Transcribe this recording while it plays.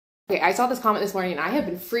Okay, I saw this comment this morning and I have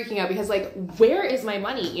been freaking out because like, where is my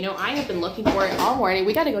money? You know, I have been looking for it all morning.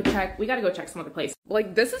 We gotta go check some other place.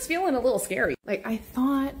 Like, this is feeling a little scary. Like, I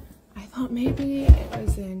thought maybe it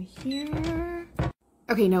was in here.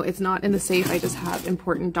 Okay, no, it's not in the safe. I just have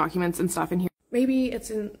important documents and stuff in here. Maybe it's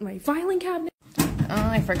in my filing cabinet. Oh,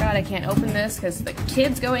 I forgot I can't open this because the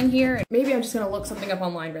kids go in here. Maybe I'm just gonna look something up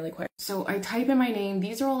online really quick. So I type in my name.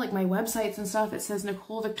 These are all like my websites and stuff. It says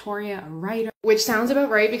Nicole Victoria, a writer, which sounds about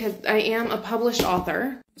right because I am a published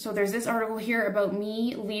author. So there's this article here about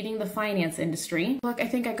me leading the finance industry. Look, I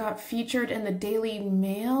think I got featured in the Daily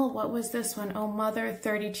Mail. What was this one? Oh, mother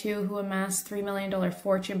 32 who amassed $3 million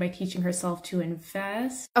fortune by teaching herself to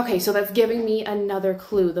invest. Okay, so that's giving me another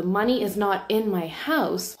clue. The money is not in my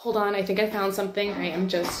house. Hold on, I think I found something. I am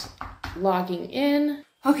just logging in.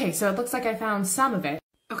 Okay, so it looks like I found some of it.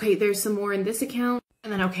 Okay, there's some more in this account.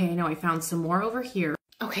 And then, okay, I know I found some more over here.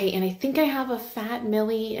 Okay, and I think I have a fat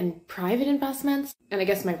milli in private investments. And I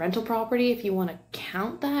guess my rental property, if you want to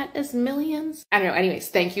count that as millions. I don't know. Anyways,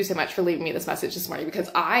 thank you so much for leaving me this message this morning because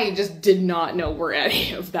I just did not know where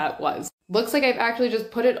any of that was. Looks like I've actually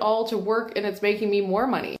just put it all to work and it's making me more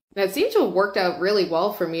money. And it seems to have worked out really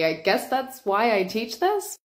well for me. I guess that's why I teach this.